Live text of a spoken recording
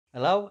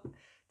Hello.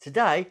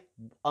 Today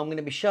I'm going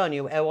to be showing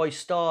you how I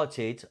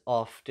started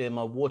off doing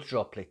my water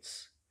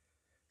droplets.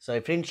 So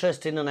if you're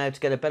interested in how to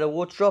get a better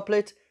water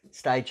droplet,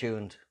 stay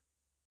tuned.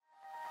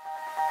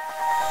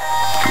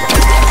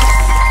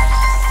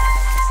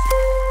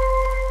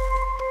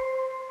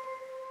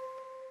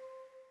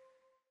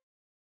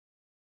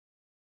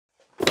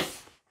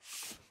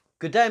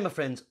 Good day my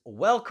friends,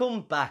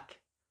 welcome back.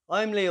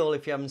 I'm Leo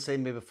if you haven't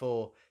seen me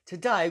before.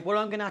 Today what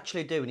I'm going to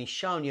actually do is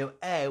showing you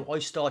how I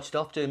started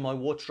off doing my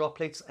water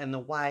droplets and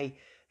the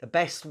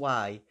best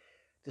way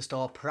to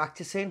start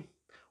practicing.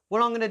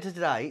 What I'm going to do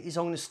today is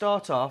I'm going to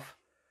start off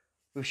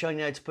with showing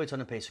you how to put it on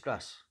a piece of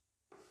grass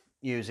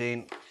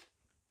using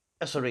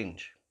a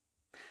syringe.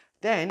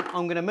 Then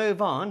I'm going to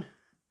move on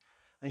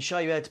and show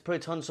you how to put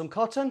it on some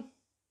cotton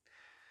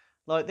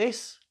like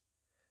this.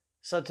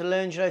 So to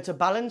learn how to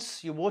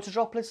balance your water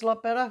droplets a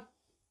lot better.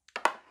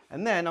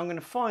 And then I'm going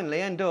to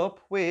finally end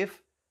up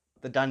with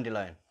the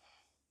dandelion.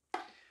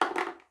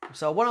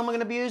 So what am I going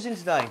to be using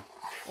today?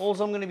 All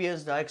I'm going to be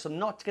using today, because I'm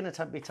not going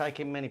to be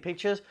taking many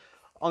pictures,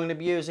 I'm going to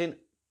be using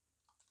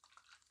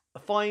a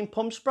fine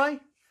pump spray.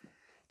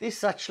 This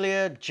is actually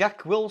a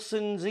Jack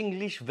Wilson's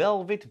English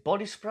Velvet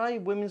body spray,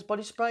 women's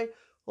body spray.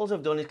 All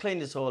I've done is clean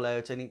this all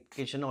out and it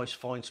gives you a nice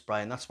fine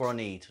spray, and that's what I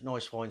need,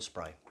 nice fine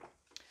spray.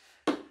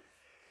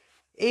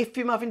 If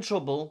you're having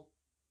trouble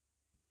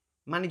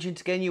managing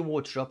to get your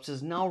water drops,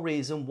 there's no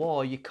reason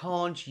why you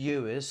can't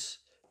use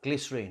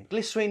glycerine.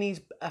 Glycerine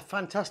is a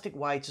fantastic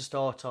way to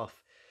start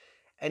off.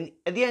 And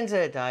at the end of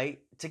the day,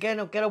 to get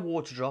a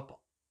water drop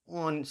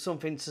on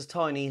something so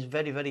tiny is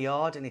very, very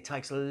hard, and it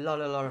takes a lot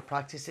of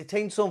practice. It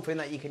ain't something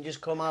that you can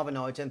just come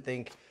overnight and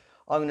think,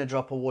 I'm going to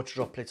drop a water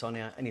droplet on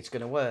here and it's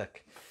going to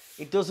work.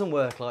 It doesn't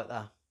work like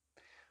that.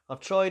 I've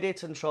tried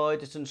it and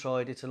tried it and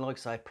tried it, and like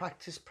I say,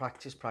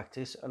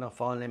 practice, and I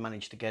finally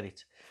managed to get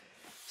it.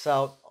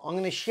 So I'm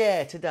going to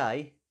share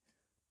today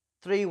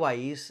 3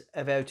 ways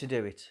of how to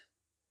do it.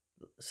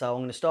 So I'm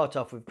going to start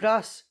off with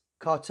grass,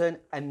 cotton,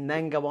 and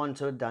then go on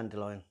to a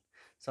dandelion.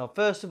 So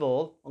first of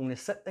all, I'm going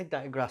to set the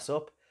grass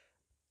up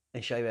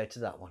and show you how to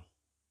that one.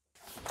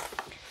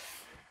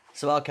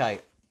 So okay,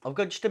 I've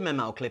got just a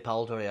memo clip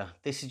holder here.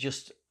 This is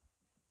just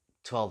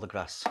to hold the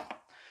grass.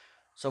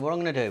 So what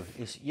I'm going to do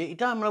is, you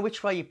don't matter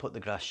which way you put the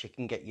grass, you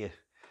can get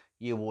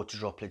your water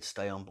droplets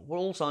stay on. But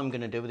all I'm going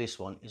to do with this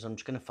one is I'm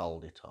just going to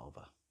fold it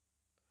over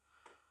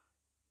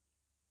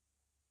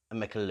and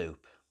make a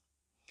loop.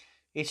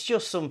 It's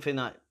just something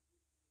that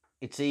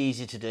it's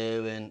easy to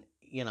do, and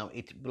you know,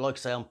 like I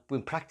say, I've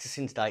been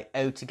practicing today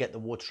how to get the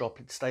water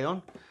droplets stay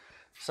on.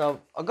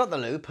 So I've got the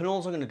loop, and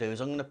all I'm going to do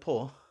is I'm going to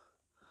put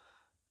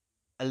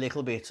a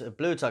little bit of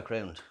blue tack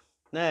round.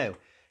 Now,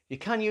 you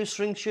can use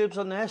string tubes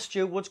on there.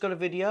 Stu Wood's got a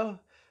video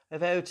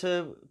of how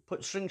to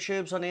put string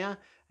tubes on here,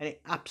 and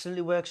it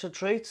absolutely works a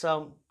treat.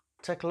 So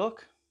take a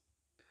look.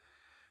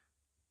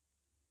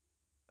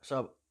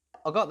 So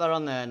I've got that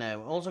on there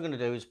now. All I'm going to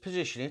do is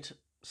position it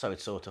so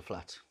it's sort of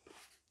flat.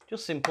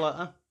 Just simple like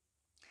that.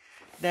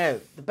 Now,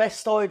 the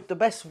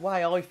best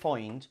way I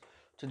find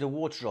to do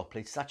water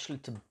droplets is actually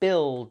to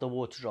build the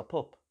water drop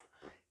up.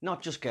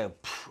 Not just go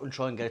and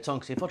try and get it on,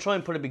 because if I try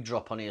and put a big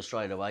drop on here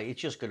straight away, it's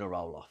just going to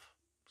roll off.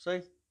 See?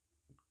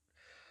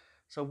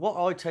 So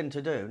what I tend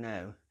to do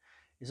now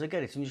is I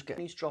get it and just get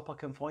each drop I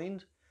can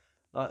find,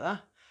 like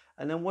that.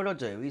 And then what I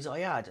do is I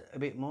add a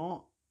bit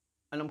more,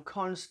 and I'm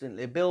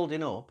constantly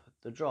building up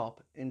the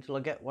drop until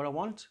I get what I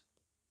want.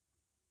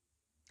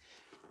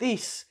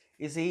 This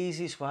is the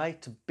easiest way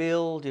to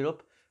build it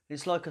up.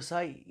 It's like I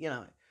say, you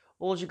know,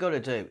 all you got to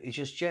do is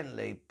just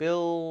gently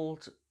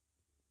build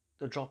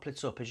the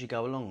droplets up as you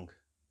go along.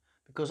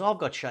 Because I've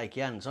got shaky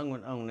hands, I'm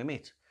going to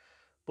admit.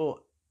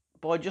 But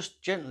by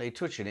just gently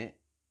touching it,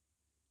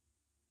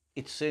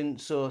 it soon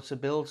sort of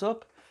builds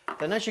up.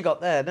 Then as you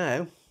got there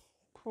now,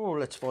 oh,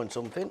 let's find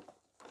something.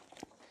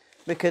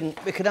 We can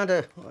add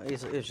a,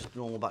 it's just a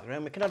normal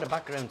background. We can add a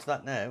background to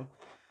that now,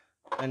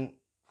 and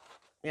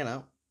you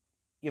know,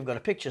 you've got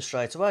a picture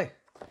straight away.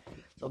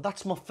 So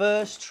that's my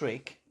first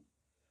trick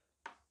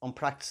on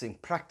practicing.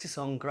 Practice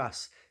on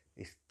grass.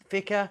 It's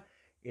thicker,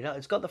 you know,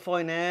 it's got the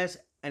fine hairs,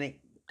 and it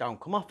don't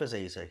come off as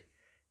easy.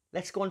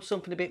 Let's go on to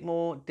something a bit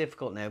more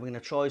difficult now. We're going to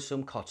try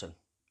some cotton.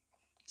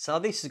 So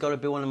this has got to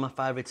be one of my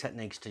favourite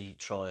techniques to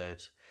try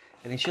out.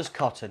 And it's just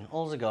cotton.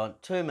 All I've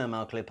got, 2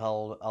 memo clip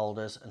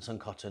holders and some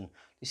cotton.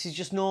 This is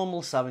just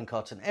normal sewing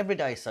cotton,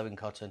 everyday sewing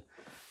cotton.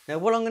 Now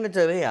what I'm going to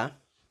do here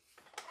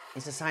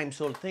is the same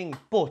sort of thing,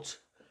 but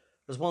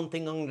there's one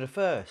thing I'm going to do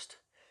first.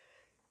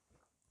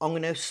 I'm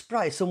going to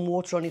spray some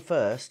water on it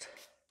first.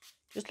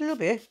 Just a little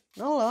bit,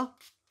 not a lot.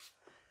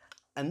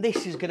 And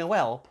this is going to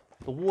help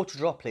the water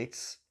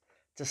droplets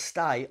to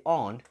stay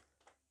on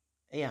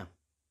here.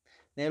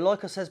 Now,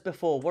 like I said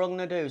before, what I'm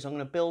going to do is I'm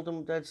going to build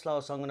them dead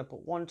slow. So I'm going to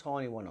put one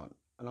tiny one on,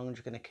 and I'm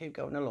just going to keep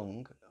going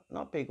along.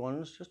 Not big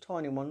ones, just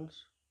tiny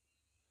ones.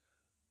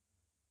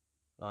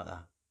 Like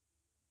that.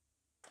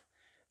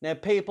 Now,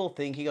 people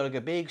think you got to go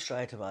big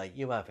straight away.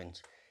 You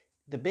haven't.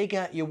 The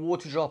bigger your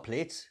water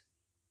droplets,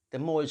 the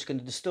more it's going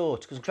to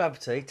distort, because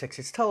gravity takes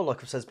its toll,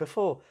 like I've said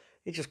before.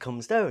 it just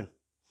comes down.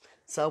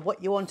 So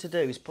what you want to do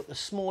is put the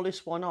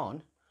smallest one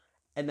on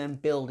and then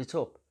build it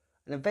up.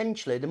 And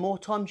eventually, the more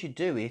times you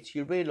do it,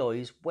 you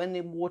realise when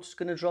the water's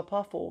going to drop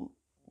off, or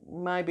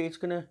maybe it's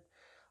going to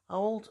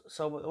hold.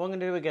 So what I'm going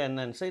to do again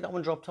then, see that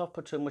one dropped off,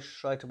 put too much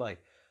straight away.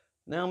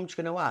 Now I'm just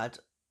going to add,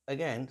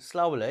 again,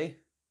 slowly,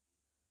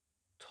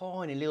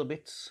 tiny little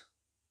bits,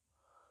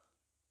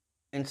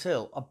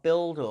 until I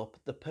build up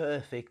the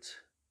perfect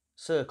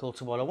circle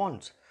to what I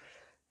want.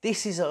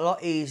 This is a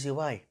lot easier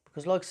way,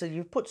 because like I said,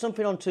 you put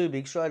something on too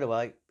big straight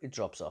away, it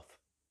drops off.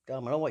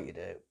 Don't matter what you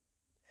do.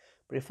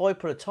 But if I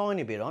put a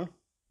tiny bit on,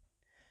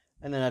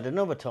 and then add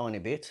another tiny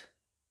bit,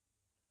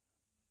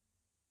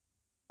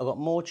 I've got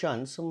more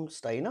chance of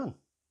staying on.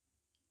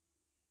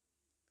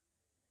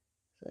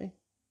 See?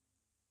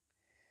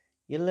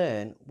 You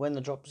learn when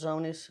the drop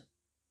zone is,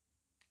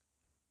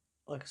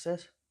 like I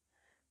said,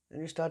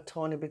 and just add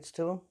tiny bits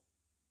to them.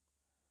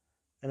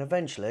 And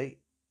eventually,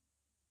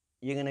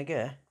 you're going to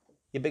get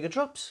your bigger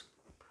drops.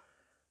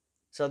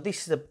 So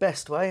this is the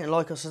best way, and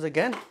like I said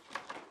again,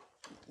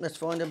 let's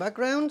find the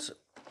background.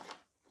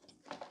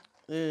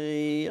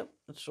 Yep,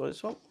 let's try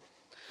this one.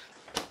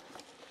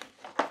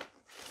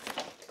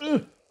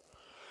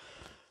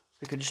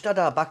 We could just add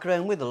our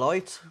background with the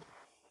light,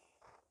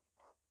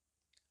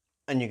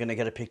 and you're going to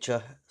get a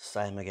picture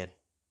same again,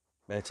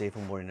 without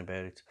even worrying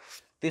about it.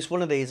 This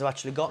one of these have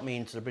actually got me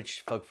into the British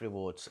Photography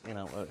Awards, you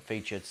know,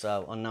 featured,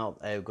 so I know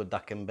how good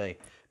that can be.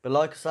 But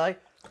like I say,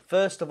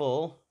 first of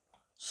all,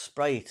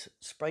 spray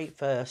it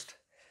first,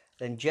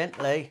 then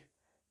gently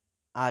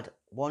add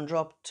 1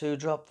 drop, 2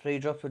 drop, 3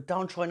 drops, but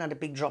don't try and add a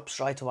big drop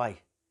straight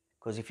away,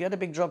 because if you add a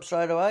big drop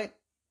straight away,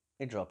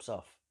 it drops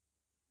off.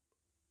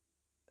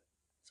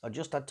 So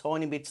just add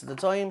tiny bits at a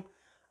time,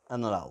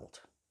 and they'll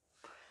hold.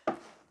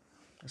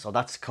 So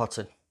that's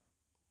cotton.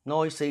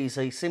 Nice,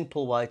 easy,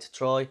 simple way to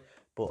try,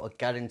 but I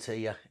guarantee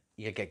you,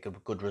 you get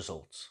good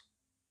results.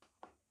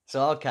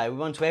 So okay,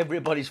 we're on to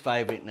everybody's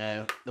favourite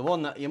now, the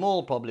one that you're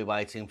all probably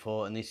waiting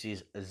for, and this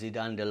is the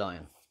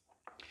dandelion.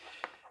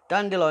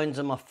 Dandelions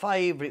are my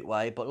favourite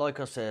way, but like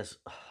I says,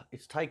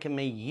 it's taken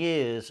me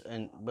years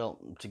and well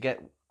to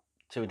get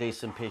to a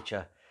decent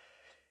picture.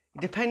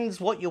 It depends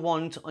what you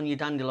want on your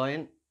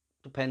dandelion,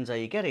 depends how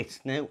you get it.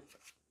 Now,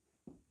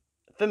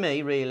 for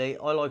me, really,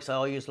 I like to say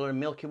I use a lot of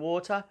milky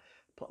water,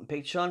 putting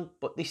pictures on,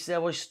 but this is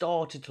how I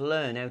started to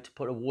learn how to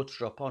put a water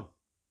drop on.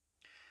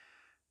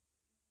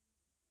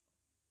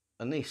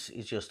 And this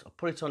is just, I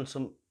put it on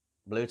some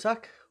blue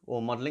tack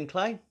or modelling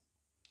clay.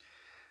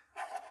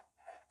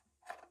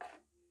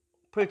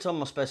 Put it on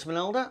my specimen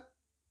holder,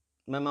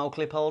 my mole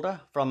clip holder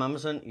from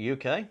Amazon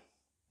UK.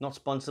 Not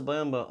sponsored by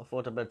them, but I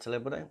thought I'd better tell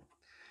everybody.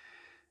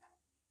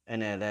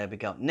 And there we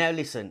go. Now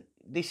listen,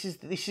 this is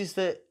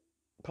the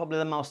probably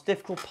the most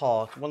difficult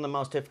part, one of the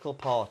most difficult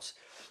parts.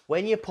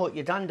 When you put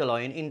your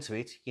dandelion into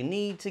it, you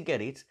need to get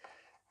it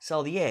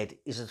so the head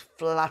is as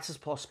flat as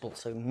possible,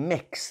 so it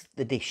makes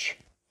the dish.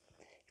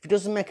 If it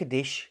doesn't make a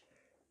dish,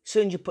 as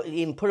soon as you put it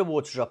in, put a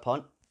water drop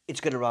on,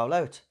 it's going to roll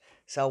out.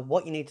 So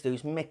what you need to do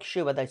is make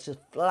sure that it's as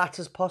flat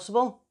as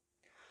possible.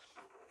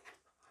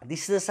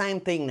 This is the same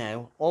thing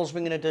now. All we're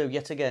going to do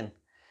yet again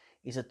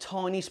is a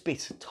tiniest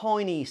bit,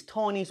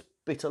 tiniest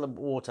bit of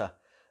water,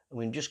 and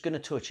we're just going to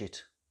touch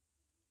it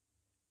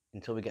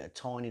until we get a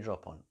tiny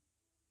drop on.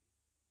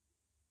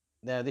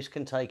 Now this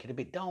can take it a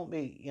bit, don't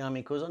be, you know what I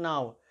mean, because I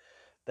know,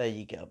 there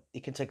you go,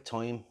 it can take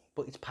time,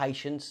 but it's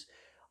patience.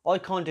 I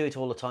can't do it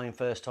all the time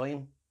first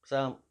time,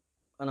 so,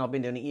 and I've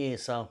been doing it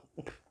years, so.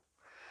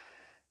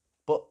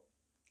 But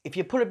if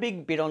you put a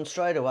big bit on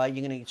straight away,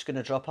 it's going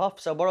to drop off.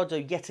 So what I'll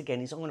do yet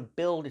again is I'm going to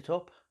build it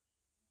up,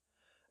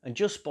 and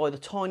just by the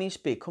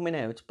tiniest bit coming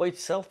out by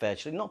itself,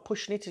 actually, not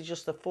pushing it, it's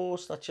just the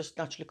force that's just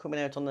naturally coming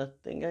out on the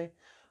thing,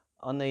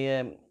 on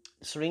the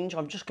syringe.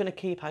 I'm just going to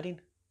keep adding,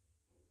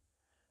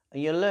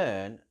 and you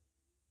learn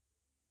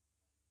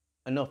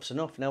enough's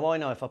enough. Now I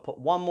know if I put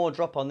one more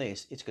drop on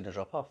this, it's going to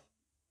drop off,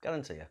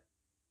 guarantee you.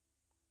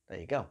 There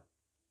you go.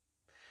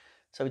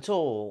 So it's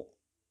all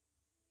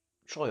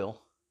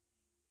trial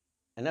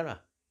and error.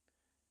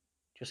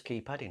 Just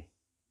keep adding.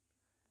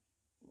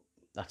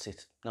 That's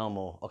it, no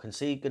more. I can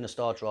see it's going to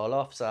start to roll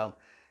off, so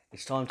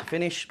it's time to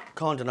finish.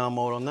 Can't do no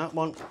more on that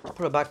one.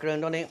 Put a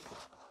background on it,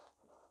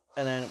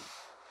 and then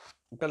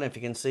I don't know if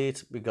you can see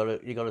it. You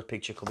got a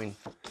picture coming,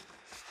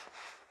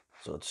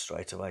 so it's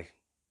straight away.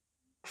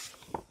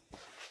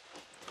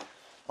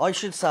 I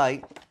should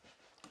say,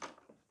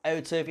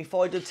 out of, if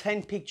I do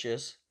 10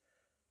 pictures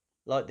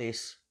like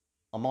this,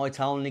 I might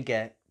only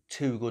get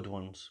 2 good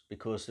ones,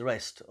 because the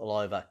rest will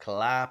either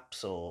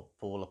collapse or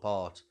fall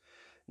apart.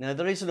 Now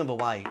there is another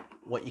way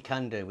what you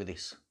can do with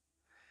this,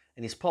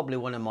 and it's probably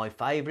one of my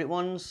favourite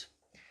ones,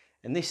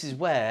 and this is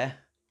where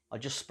I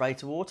just spray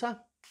to water,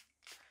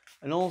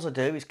 and all I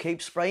do is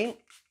keep spraying,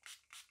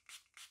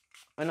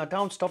 and I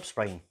don't stop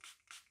spraying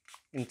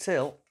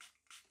until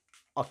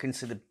I can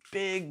see the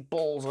big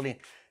balls on it.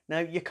 Now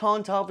you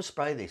can't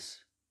overspray this,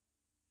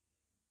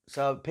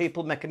 so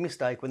people make a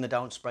mistake when they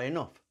don't spray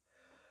enough.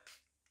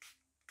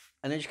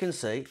 And as you can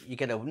see, you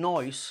get a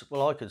nice,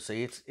 well I could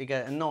see it, you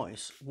get a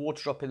nice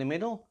water drop in the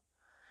middle,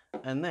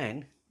 and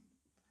then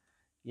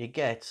you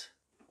get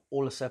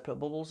all the separate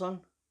bubbles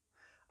on.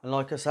 And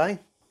like I say,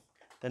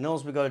 then all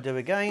we've got to do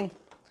again,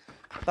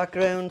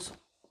 background,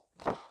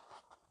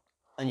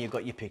 and you've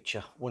got your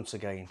picture once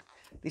again.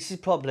 This is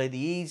probably the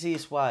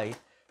easiest way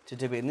to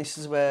do it, and this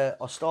is where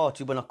I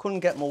started when I couldn't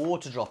get my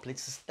water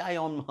droplets to stay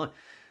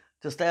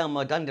on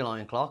my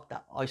dandelion clock.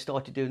 That I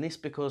started doing this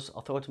because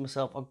I thought to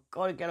myself, I've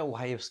got to get a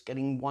way of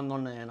getting one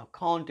on there, and I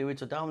can't do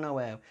it. I don't know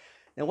how.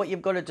 Now what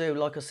you've got to do,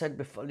 like I said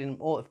before in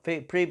all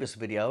previous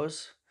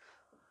videos,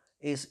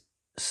 is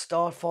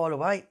start far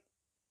away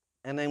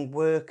and then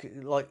work,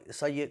 like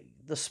say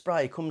the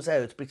spray comes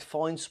out, but it's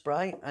fine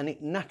spray and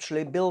it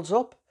naturally builds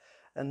up,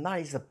 and that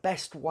is the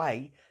best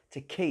way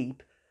to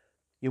keep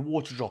your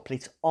water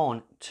droplets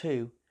on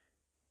to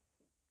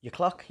your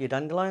clock, your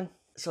dandelion.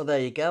 So there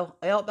you go.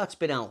 I hope that's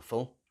been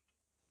helpful.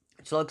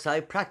 It's like I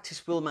say,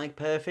 practice will make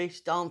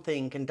perfect. Don't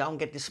think and don't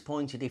get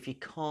disappointed if you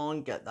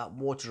can't get that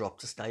water drop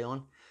to stay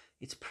on.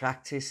 It's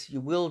practice.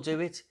 You will do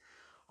it.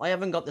 I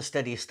haven't got the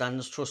steadiest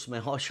stands, trust me,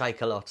 I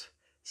shake a lot.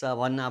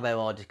 So I know how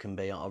hard it can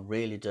be, I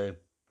really do.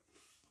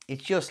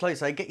 It's just like I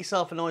say, get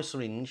yourself a nice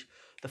syringe.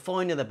 The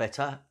finer the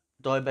better.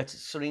 Diabetic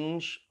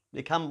syringe.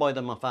 You can buy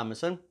them off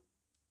Amazon.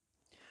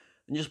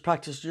 And just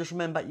practice, just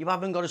remember, you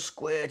haven't got to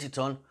squirt it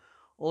on.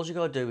 All you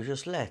got to do is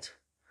just let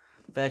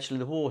virtually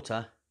the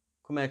water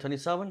come out on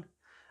its own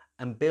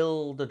and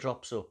build the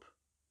drops up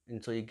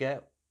until you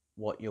get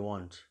what you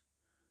want.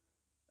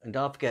 And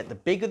don't forget, the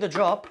bigger the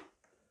drop,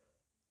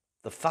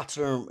 the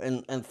fatter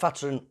and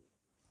fatter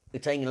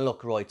it's ain't gonna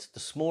look right. The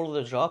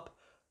smaller the drop,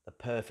 the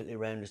perfectly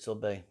round it'll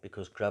be,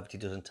 because gravity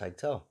doesn't take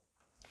toll.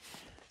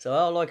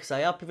 So like I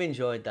say, I hope you've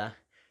enjoyed that.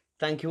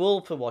 Thank you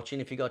all for watching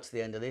if you got to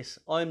the end of this.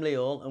 I'm Lee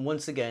Hall, and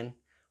once again,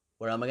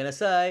 what am I going to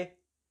say?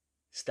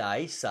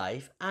 Stay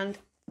safe and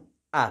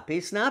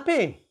happy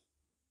snapping.